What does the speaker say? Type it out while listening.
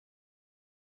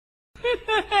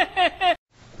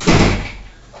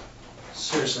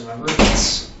Seriously, my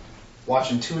roommate's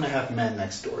watching 2.5 Men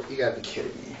Next Door. You gotta be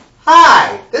kidding me.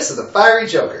 Hi, this is the Fiery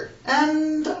Joker,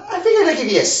 and I figured I'd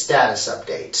give you a status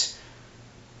update.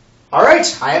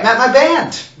 Alright, I am at my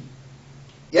band.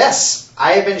 Yes,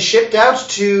 I have been shipped out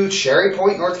to Cherry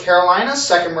Point, North Carolina,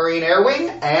 2nd Marine Air Wing,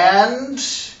 and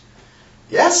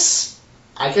yes,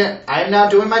 I am now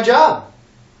doing my job.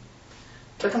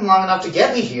 Took them long enough to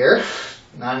get me here.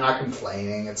 I'm not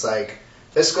complaining. It's like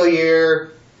fiscal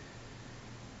year,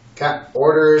 got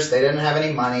orders, they didn't have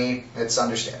any money. It's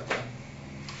understandable.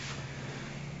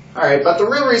 Alright, but the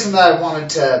real reason that I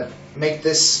wanted to make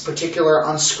this particular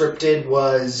Unscripted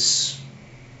was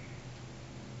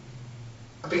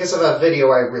because of a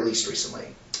video I released recently.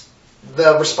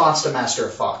 The response to Master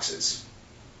of Foxes.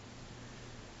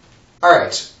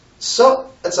 Alright, so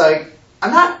it's like,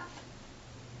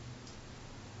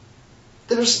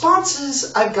 the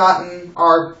responses I've gotten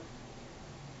are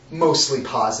mostly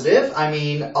positive. I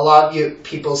mean, a lot of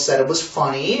people said it was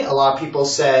funny. A lot of people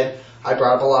said I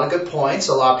brought up a lot of good points.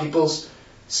 A lot of people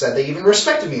said they even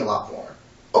respected me a lot more.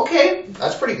 Okay,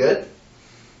 that's pretty good.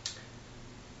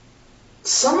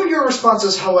 Some of your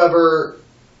responses, however,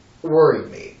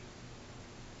 worried me.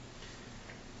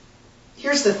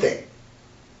 Here's the thing.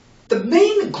 The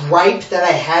main gripe that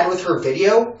I had with her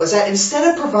video was that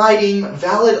instead of providing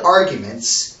valid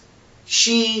arguments,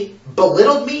 she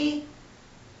belittled me,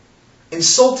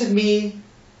 insulted me,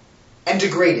 and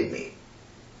degraded me.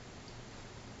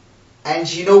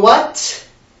 And you know what?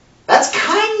 That's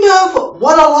kind of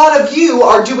what a lot of you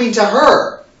are doing to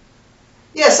her.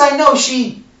 Yes, I know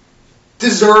she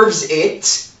deserves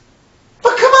it.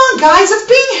 But come on, guys, that's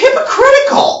being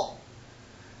hypocritical.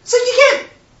 So you can't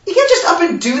just up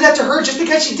and do that to her just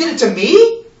because she did it to me.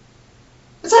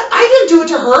 It's like, I didn't do it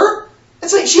to her.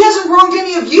 It's like, she hasn't wronged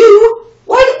any of you.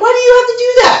 Why do you have to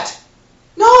do that?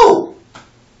 No.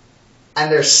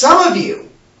 And there's some of you,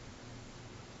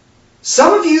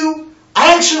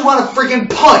 I actually want to freaking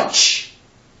punch.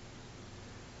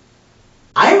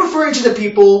 I am referring to the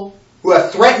people who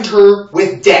have threatened her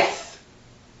with death.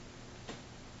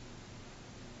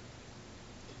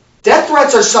 Death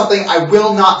threats are something I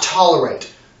will not tolerate.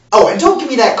 Oh, and don't give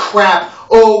me that crap,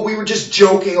 oh, we were just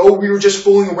joking, oh, we were just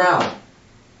fooling around.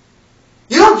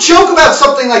 You don't joke about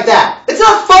something like that. It's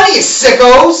not funny, you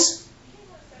sickos.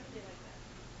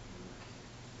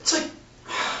 It's like,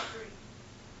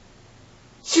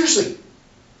 seriously,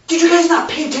 did you guys not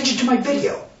pay attention to my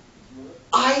video?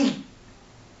 I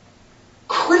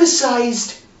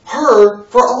criticized her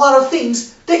for a lot of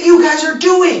things that you guys are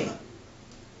doing.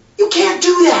 You can't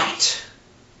do that.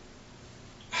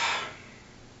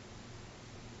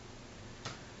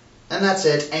 And that's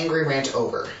it. Angry rant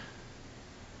over.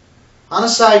 On a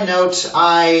side note,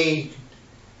 I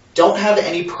don't have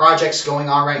any projects going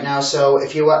on right now, so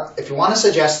if you want to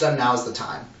suggest them, now's the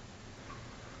time.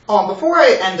 Oh, and before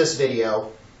I end this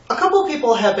video, a couple of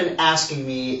people have been asking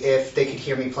me if they could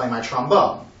hear me play my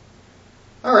trombone.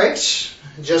 Alright,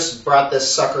 just brought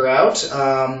this sucker out.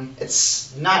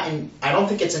 It's not in, I don't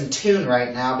think it's in tune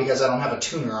right now because I don't have a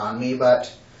tuner on me,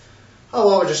 but oh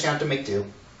well, we're just gonna have to make do.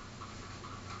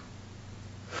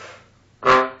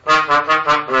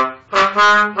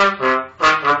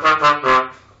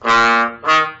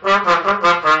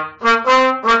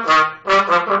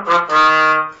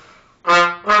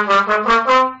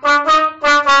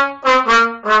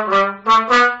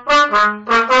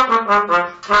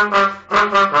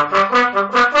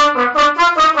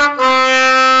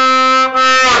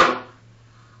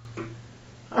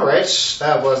 Alright,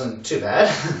 that wasn't too bad.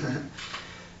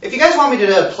 If you guys want me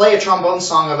to play a trombone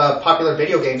song of a popular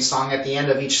video game song at the end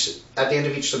of each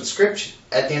unscripted,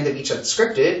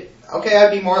 okay,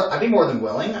 I'd be more than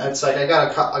willing. It's like I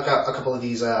got a couple of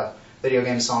these video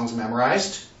game songs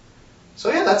memorized.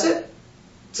 So yeah, that's it.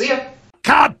 See ya.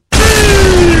 Cut!